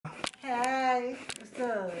Hi. What's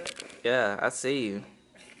up? Yeah, I see you.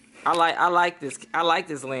 I like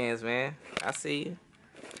this lens, man. I see you.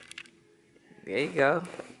 There you go.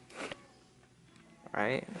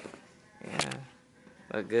 Right? Yeah.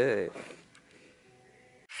 Look good.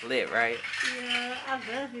 Lit, right? Yeah, I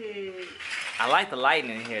love it. I like the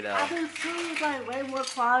lighting in here though. I do too. It's like way more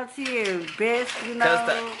quality and best, you know.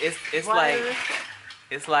 Cause it's brighter.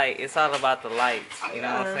 it's all about the lights. You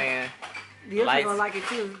know what I'm saying? You're Lights. gonna like it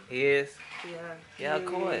too. He is. Yeah. Yeah, of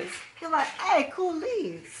course. You're like, hey, cool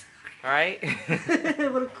leaves. Right? With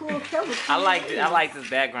a cool camera. I like this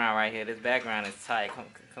background right here. This background is tight.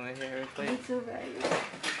 Come in here real quick. Me too, baby.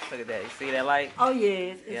 Look at that. You see that light? Oh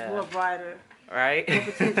yes, it's Yeah. more brighter. Right? More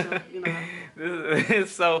potential, you know. This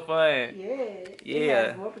is so fun. Yeah. It Yeah.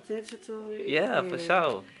 has more potential to it. Yeah, for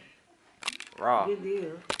sure. Raw. Good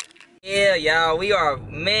deal. Yeah, y'all. We are,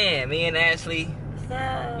 man, me and Ashley. What's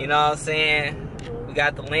up? You know what I'm saying? We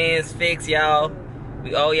got the lens fixed, y'all.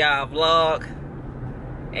 We owe y'all a vlog.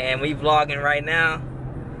 And we vlogging right now.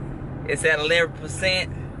 It's at 11%.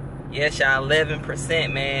 Yes, y'all,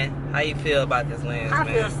 11%, man. How you feel about this lens, I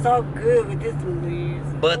man? feel so good with this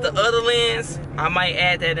lens. But the other lens, I might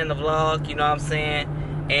add that in the vlog, you know what I'm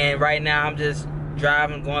saying? And right now, I'm just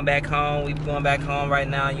driving, going back home. We going back home right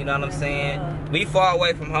now, you know what I'm saying? We far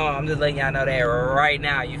away from home. I'm just letting y'all know that right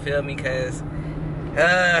now, you feel me? Because,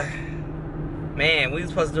 man, we was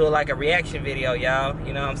supposed to do like a reaction video, y'all,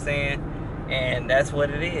 you know what I'm saying? And that's what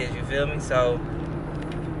it is, you feel me? So,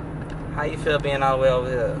 how you feel being all the way over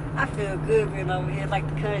here? I feel good being over here like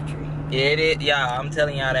the country. Yeah, it is. Y'all, I'm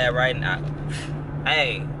telling y'all that right now.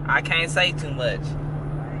 Hey, I can't say too much.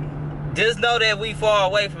 Just know that we far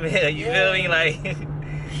away from here, you feel me? Like,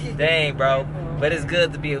 dang, bro. But it's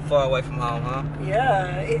good to be far away from home, huh?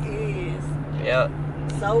 Yeah, it is. Yep.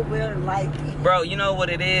 So well liked. Bro, you know what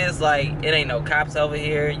it is? Like, it ain't no cops over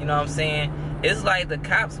here, you know what I'm saying? It's like the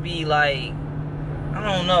cops be like, I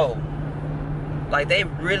don't know. Like, they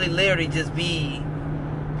really literally just be,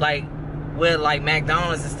 like, where, like,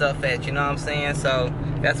 McDonald's and stuff at, you know what I'm saying? So,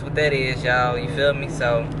 that's what that is, y'all, you feel me?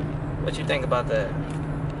 So, what you think about that?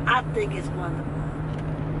 I think it's wonderful.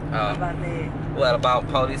 How about that? What, about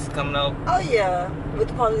police coming over? Oh, yeah. With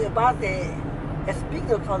the police, about that. And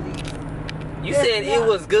speaking of police. You said it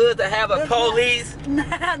was good to have a police?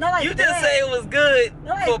 Not like you that. just say it was good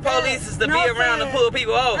like for that. police to No, be around and pull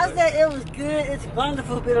people over. I said it was good. It's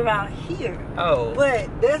wonderful being around here. Oh.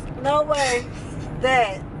 But there's no way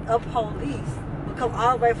that a police will come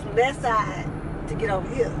all the way from that side to get over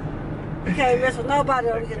here. You can't mess with nobody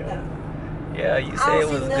over here now. Yeah, you said it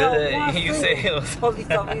was good. You said it was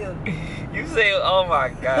police over here. You said, oh my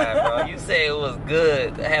God, bro. You said it was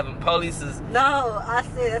good having polices. No, I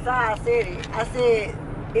said, that's how I said it. I said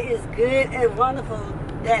it is good and wonderful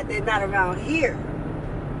that they're not around here.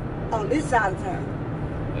 On this side of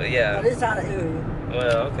town. Well, yeah. On this side of the area.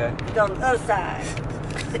 Well, okay. It's on the other side.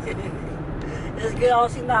 It's good. I don't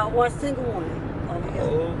see not one single one over here.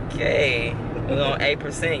 Okay. We're on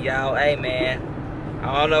 8%, y'all. Hey, man.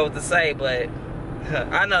 I don't know what to say, but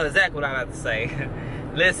I know exactly what I got to say.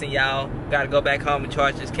 Listen, y'all. Got to go back home and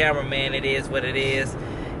charge this camera, man. It is what it is.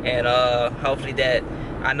 And hopefully that,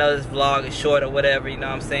 I know this vlog is short or whatever, you know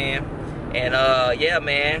what I'm saying? And yeah,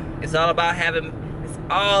 man. It's all about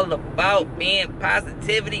being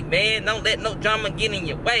positivity, man. Don't let no drama get in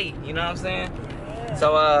your way, you know what I'm saying? Yeah.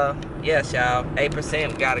 So, yes, y'all.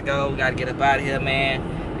 8%, we gotta go. We gotta get up out of here, man.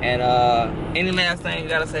 And any last thing you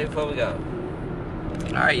gotta say before we go?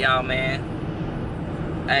 Alright, y'all, man.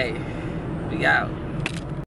 Hey, we out.